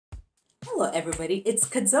Hello everybody, it's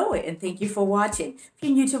Kadzowe and thank you for watching. If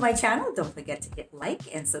you're new to my channel, don't forget to hit like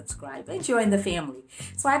and subscribe and join the family.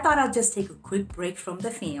 So I thought I'll just take a quick break from the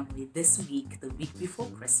family this week, the week before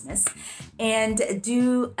Christmas, and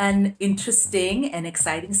do an interesting and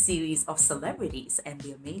exciting series of celebrities and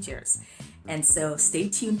their majors. And so stay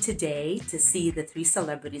tuned today to see the 3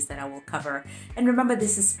 celebrities that I will cover. And remember,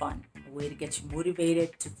 this is fun, a way to get you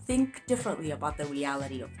motivated to think differently about the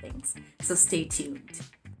reality of things. So stay tuned.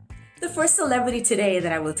 The first celebrity today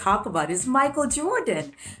that I will talk about is Michael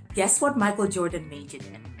Jordan. Guess what Michael Jordan majored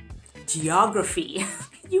in? Geography.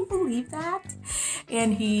 Can you believe that?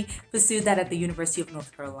 And he pursued that at the University of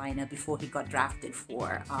North Carolina before he got drafted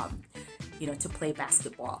for, to play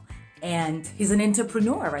basketball. And he's an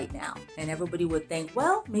entrepreneur right now. And everybody would think,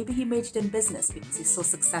 well, maybe he majored in business because he's so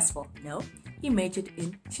successful. No, he majored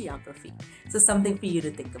in geography. So something for you to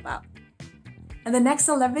think about. And the next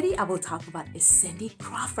celebrity I will talk about is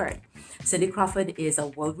Cindycrawford. Cindycrawford is a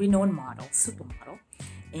world-renowned model, supermodel,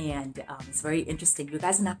 and it's very interesting. You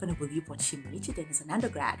guys are not going to believe what she majored in as an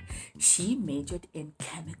undergrad. She majored in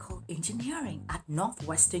chemical engineering at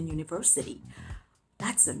Northwestern University.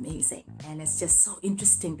 That's amazing. And it's just so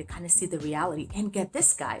interesting to kind of see the reality. And get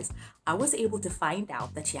this, guys, I was able to find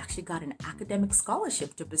out that she actually got an academic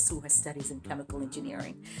scholarship to pursue her studies in chemical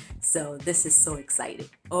engineering. So this is so exciting.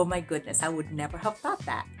 Oh my goodness, I would never have thought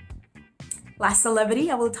that. Last celebrity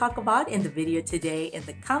I will talk about in the video today in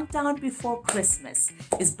the countdown before Christmas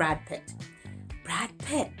is Brad Pitt. Brad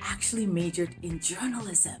Pitt actually majored in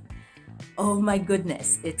journalism. Oh my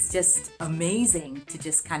goodness, it's just amazing to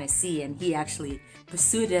just kind of see. And he actually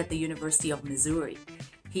pursued it at the University of Missouri.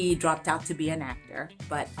 He dropped out to be an actor,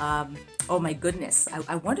 but oh my goodness,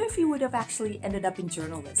 I wonder if he would have actually ended up in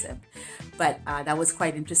journalism. But that was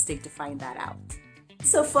quite interesting to find that out.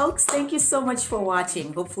 So folks, thank you so much for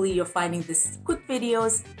watching. Hopefully you're finding these quick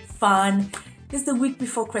videos fun. It's the week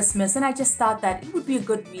before Christmas, and I just thought that it would be a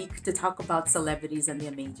good week to talk about celebrities and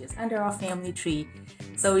their majors under our family tree,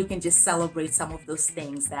 so we can just celebrate some of those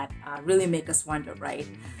things that really make us wonder, right?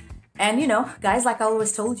 And guys, like I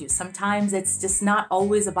always told you, sometimes it's just not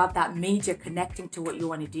always about that major connecting to what you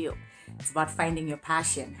want to do. It's about finding your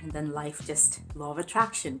passion, and then life just law of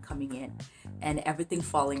attraction coming in and everything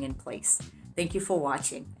falling in place. Thank you for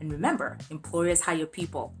watching, and remember, employers hire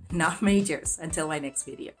people, not majors. Until my next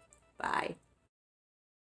video. Bye.